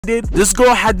did. This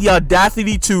girl had the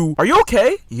audacity to, "Are you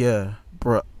okay?" "Yeah,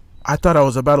 bruh. I thought I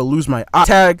was about to lose my eye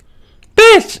tag."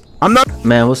 Bitch! I'm not.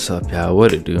 Man, what's up, y'all?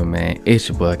 What it do, man? It's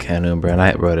your boy Cano, bro.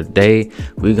 And bro, today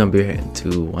we gonna be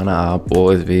reacting to one of our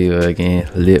boys' video again,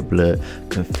 LitBlood.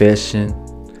 Confession,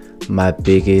 my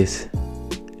biggest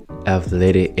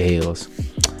athletic L's.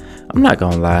 I'm not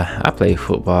gonna lie, I played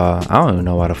football. I don't even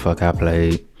know why the fuck I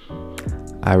played.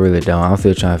 I really don't. I'm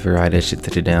still trying to figure out that shit to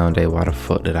the damn day. Why the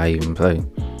fuck did I even play?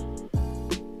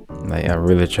 Like, I'm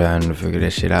really trying to figure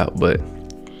that shit out, but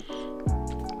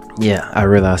yeah, I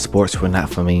realized sports were not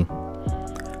for me.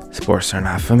 Sports are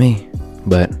not for me.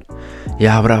 But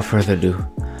yeah, without further ado,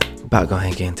 about to go ahead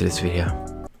and get into this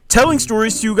video. Telling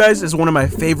stories to you guys is one of my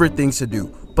favorite things to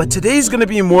do, but today's gonna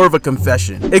be more of a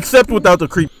confession, except without the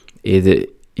creepy Is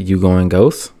it you going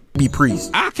ghost?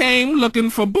 priest. I came looking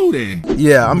for booty.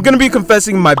 Yeah, I'm gonna be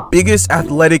confessing my biggest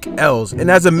athletic L's,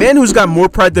 and as a man who's got more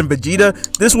pride than Vegeta,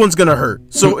 this one's gonna hurt.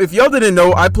 So if y'all didn't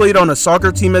know, I played on a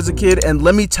soccer team as a kid, and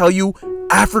let me tell you,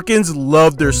 Africans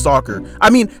love their soccer. I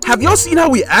mean, have y'all seen how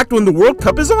we act when the World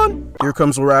Cup is on? Here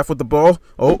comes Raph with the ball.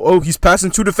 Oh, he's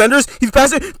passing two defenders. He's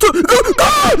passing two. Go!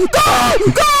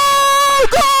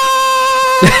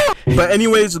 But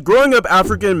anyways, growing up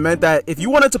African meant that if you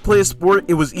wanted to play a sport,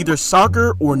 it was either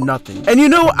soccer or nothing. And you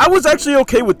know, I was actually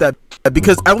okay with that,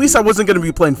 because at least I wasn't going to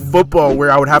be playing football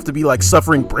where I would have to be like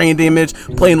suffering brain damage,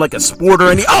 playing like a sport or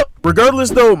any. Regardless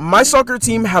though, my soccer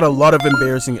team had a lot of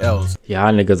embarrassing L's.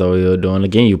 Y'all niggas over here doing the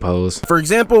game pose. For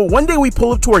example, one day we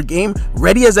pull up to our game,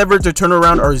 ready as ever to turn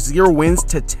around our 0 wins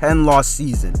to 10 loss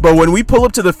season. But when we pull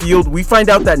up to the field, we find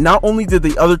out that not only did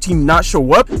the other team not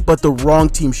show up, but the wrong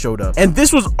team showed up. And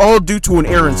this was all due to an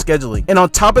error in scheduling. And on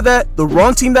top of that, the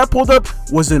wrong team that pulled up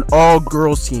was an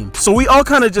all-girls team. So we all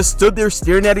kind of just stood there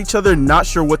staring at each other, not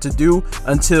sure what to do,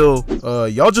 until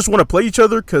y'all just want to play each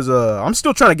other, because I'm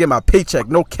still trying to get my paycheck,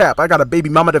 no cap. I got a baby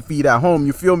mama to feed at home,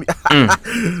 you feel me?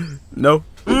 No.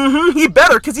 He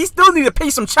better, because he still need to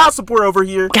pay some child support over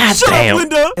here. God Shut damn. up,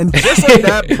 Linda. And just like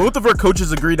that, both of our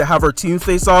coaches agreed to have our teams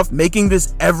face off, making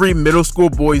this every middle school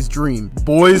boy's dream.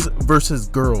 Boys versus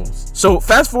girls. So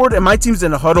fast forward, and my team's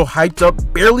in a huddle, hyped up,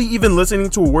 barely even listening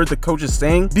to a word the coach is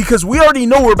saying, because we already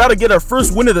know we're about to get our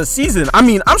first win of the season. I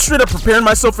mean, I'm straight up preparing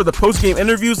myself for the post-game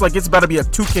interviews like it's about to be a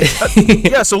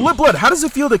 2K. Yeah, so LitBlood, how does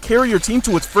it feel to carry your team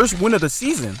to its first win of the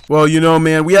season? Well, you know,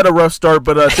 man, we had a rough start,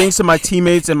 but thanks to my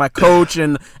teammates and my coach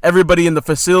and everybody in the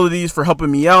facilities for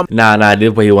helping me out. Nah,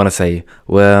 this what you want to say.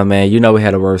 Well, man, you know we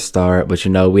had a worse start, but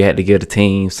you know we had to give the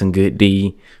team some good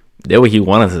D. That's what he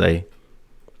wanted to say.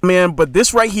 Man, but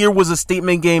this right here was a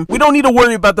statement game. We don't need to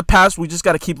worry about the past. We just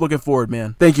got to keep looking forward,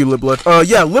 man. Thank you, LitBlood.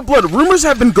 Yeah, LitBlood, rumors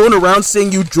have been going around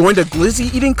saying you joined a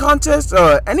glizzy eating contest.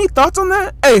 Any thoughts on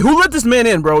that? Hey, who let this man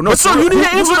in, bro? No, sir, you need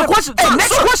to answer the question. Hey,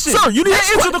 next question. Sir, you need to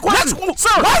answer the question. Sir,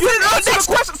 why you need to answer the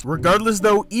question? Regardless,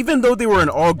 though, even though they were an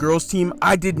all-girls team,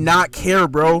 I did not care,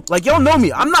 bro. Like, y'all know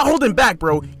me. I'm not holding back,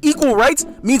 bro. Equal rights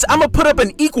means I'm gonna put up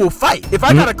an equal fight. If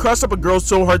I gotta cross up a girl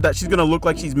so hard that she's gonna look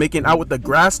like she's making out with the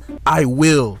grass, I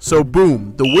will. So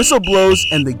boom, the whistle blows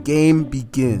and the game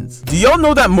begins. Do y'all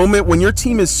know that moment when your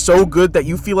team is so good that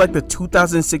you feel like the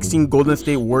 2016 Golden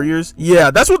State Warriors?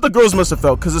 Yeah, that's what the girls must have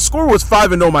felt, because the score was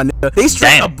 5-0, my nigga. They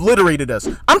straight obliterated us.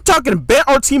 I'm talking bent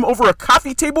our team over a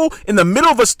coffee table in the middle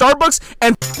of a Starbucks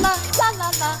and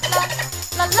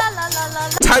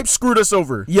type screwed us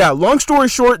over. Yeah, long story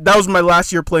short, that was my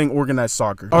last year playing organized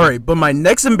soccer. Alright, but my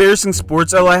next embarrassing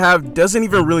sports L I have doesn't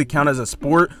even really count as a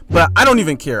sport, but I don't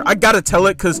even care. I gotta tell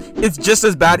it because it's just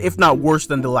as bad, if not worse,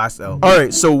 than the last L.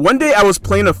 Alright, so one day I was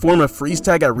playing a form of freeze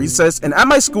tag at recess, and at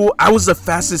my school, I was the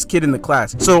fastest kid in the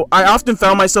class. So I often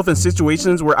found myself in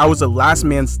situations where I was the last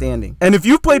man standing. And if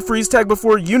you've played freeze tag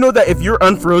before, you know that if you're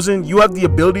unfrozen, you have the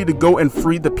ability to go and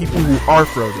free the people who are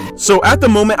frozen. So at the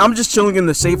moment, I'm just chilling in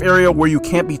the safe area where you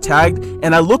can't be tagged,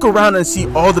 and I look around and see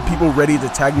all the people ready to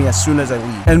tag me as soon as I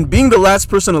leave. And being the last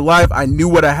person alive, I knew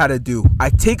what I had to do. I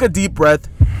take a deep breath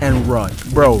and run.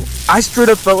 Bro, I straight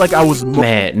up felt like I was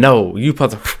Man, no, you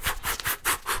supposed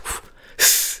to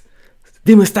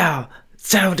demon style,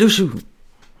 shadow do shoot.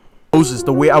 Moses,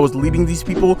 the way I was leading these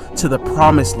people to the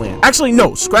promised land. Actually,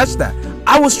 no, scratch that.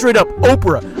 I was straight up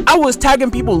Oprah. I was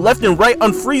tagging people left and right,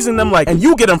 unfreezing them like, and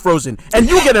you get unfrozen, and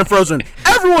you get unfrozen.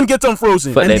 Everyone gets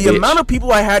unfrozen. And the amount of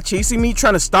people I had chasing me,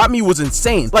 trying to stop me was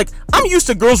insane. Like, I'm used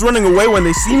to girls running away when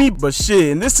they see me, but shit,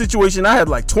 in this situation, I had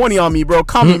like 20 on me, bro.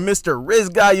 Call me Mr. Riz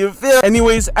guy, you feel?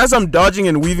 Anyways, as I'm dodging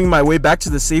and weaving my way back to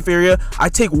the safe area, I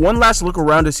take one last look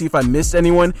around to see if I missed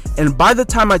anyone, and by the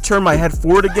time I turn my head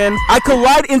forward again, I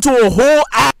collide into a whole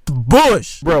ass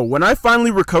bush. Bro, when I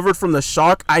finally recovered from the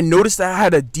shock, I noticed that I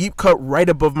had a deep cut right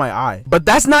above my eye. But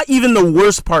that's not even the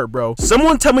worst part, bro.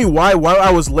 Someone tell me why while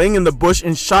I was laying in the bush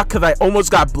in shock because I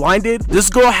almost got blinded, this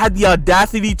girl had the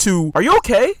audacity to, "Are you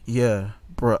okay?" Yeah,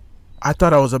 bro, I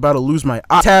thought I was about to lose my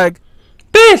eye. Tag.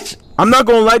 Bitch! I'm not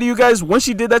gonna lie to you guys, when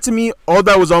she did that to me, all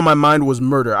that was on my mind was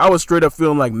murder. I was straight up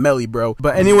feeling like Melly, bro.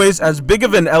 But anyways, as big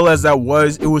of an L as that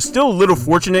was, it was still a little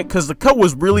fortunate because the cut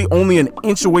was really only an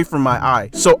inch away from my eye.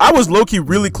 So I was low-key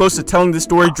really close to telling this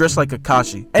story dressed like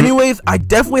Kakashi. Anyways, I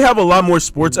definitely have a lot more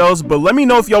sports L's, but let me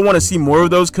know if y'all want to see more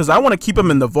of those because I want to keep them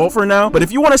in the vault for now. But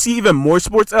if you want to see even more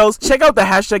sports L's, check out the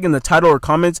hashtag in the title or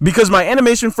comments because my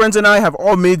animation friends and I have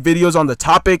all made videos on the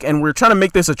topic and we're trying to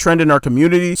make this a trend in our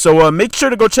community. So make sure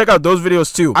to go check out those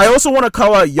videos too. I also want to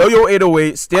call out Yoyo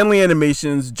 808, Stanley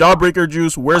Animations, Jawbreaker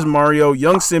Juice, Where's Mario,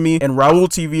 Young Simi, and Raul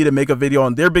TV to make a video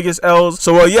on their biggest L's.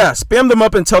 So yeah, spam them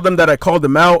up and tell them that I called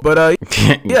them out. But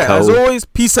yeah, as always,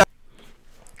 peace out.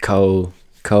 Cold,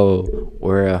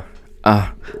 where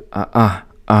I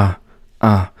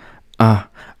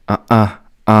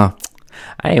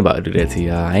ain't about to do that to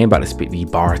y'all. I ain't about to spit the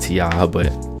bar to y'all,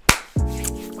 but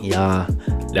y'all,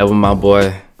 that was my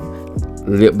boy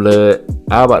LitBlood.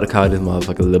 I about to call this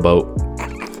motherfucker Lil Boat.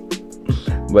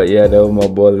 But yeah, that was my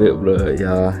boy LitBlood,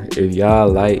 y'all. If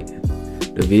y'all like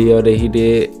the video that he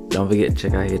did, don't forget to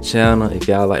check out his channel. If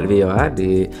y'all like the video I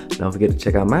did, don't forget to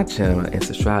check out my channel and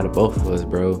subscribe to both of us,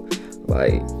 bro.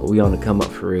 Like, we on the come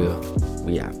up for real.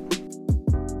 We out.